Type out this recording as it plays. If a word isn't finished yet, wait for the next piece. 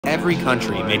Every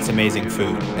country makes amazing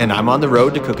food, and I'm on the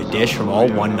road to cook a dish from all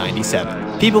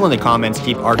 197. People in the comments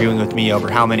keep arguing with me over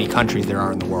how many countries there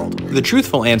are in the world. The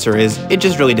truthful answer is, it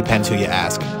just really depends who you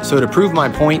ask. So to prove my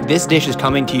point, this dish is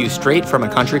coming to you straight from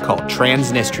a country called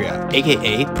Transnistria,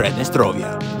 aka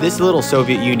Transnistria. This little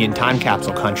Soviet Union time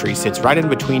capsule country sits right in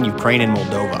between Ukraine and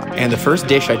Moldova, and the first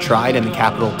dish I tried in the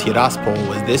capital Tiraspol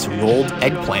was this rolled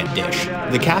eggplant dish.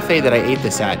 The cafe that I ate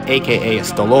this at, aka a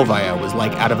Stolovaya, was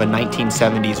like out of a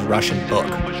 1970s Russian book.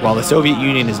 While the Soviet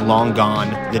Union is long gone,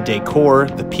 the decor,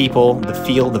 the people, the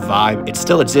feel, the vibe, it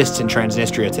still exists in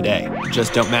Transnistria today.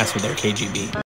 Just don't mess with their KGB.